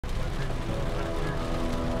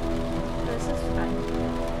ist frei.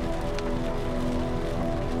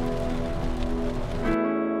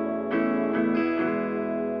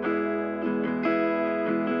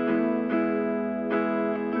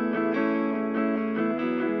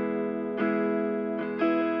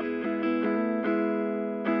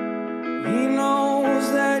 He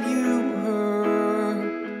knows that you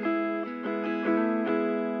hurt.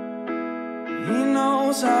 He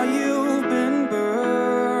knows how you've been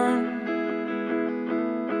burned.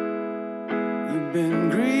 You've been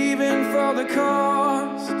grieving for the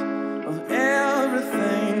cost of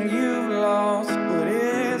everything you've lost, but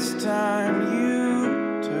it's time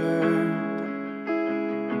you turned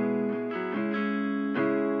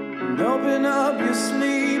and open up your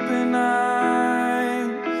sleeping eyes.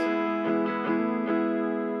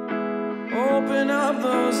 Open up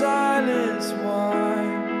those eyelids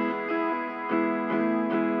wide.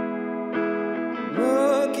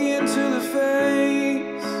 Look into the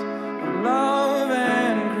face of love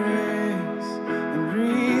and grace and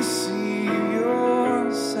receive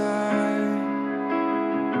your sight.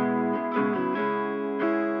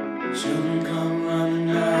 Children, come running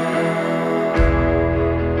now.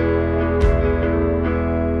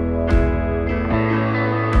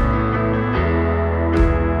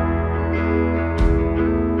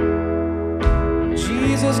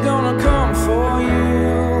 Jesus gonna come for you.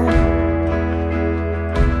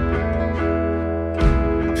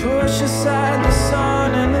 Push aside the sun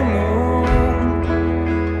and the moon.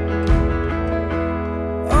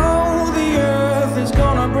 Oh, the earth is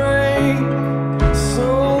gonna break.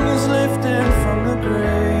 Souls lifted from the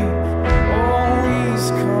grave. Oh, he's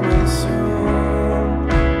coming soon.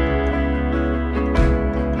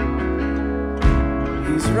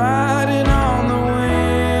 He's riding on the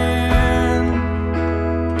wind.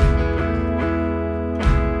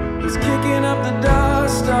 He's kicking up the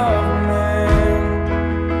dust of men.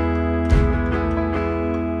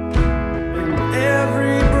 And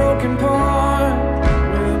every broken part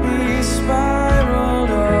will be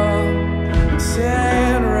spiraled up and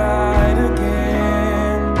set right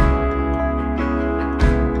again.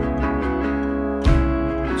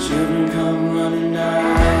 Children, come running now.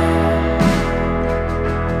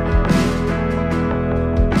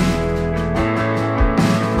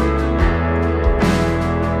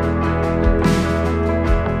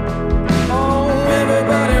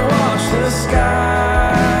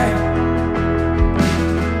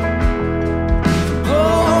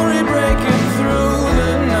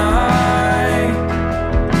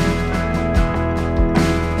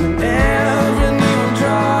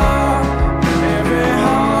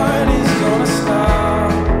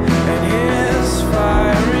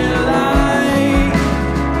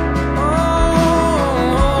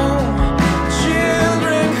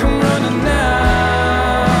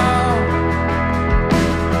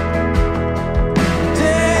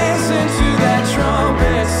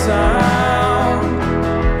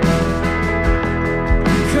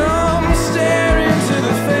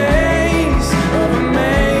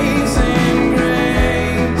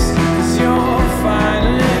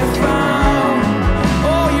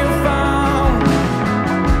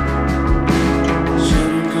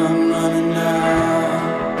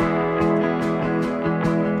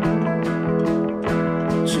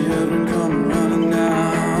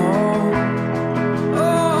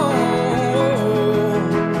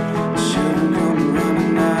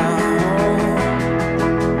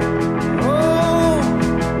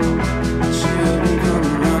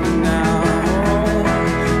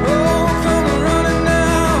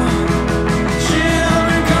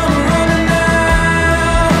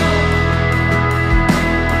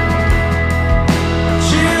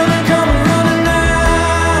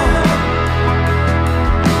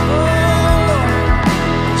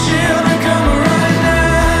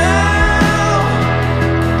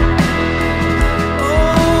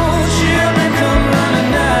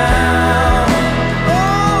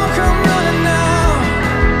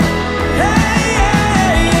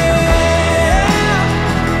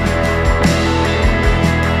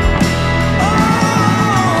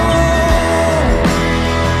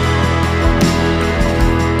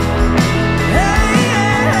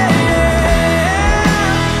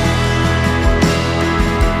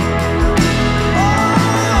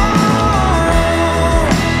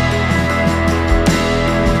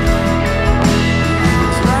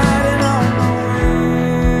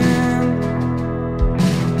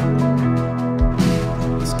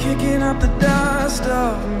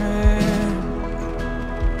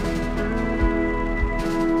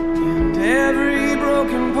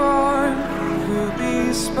 broken part could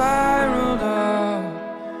be spiraled up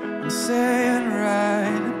and set right.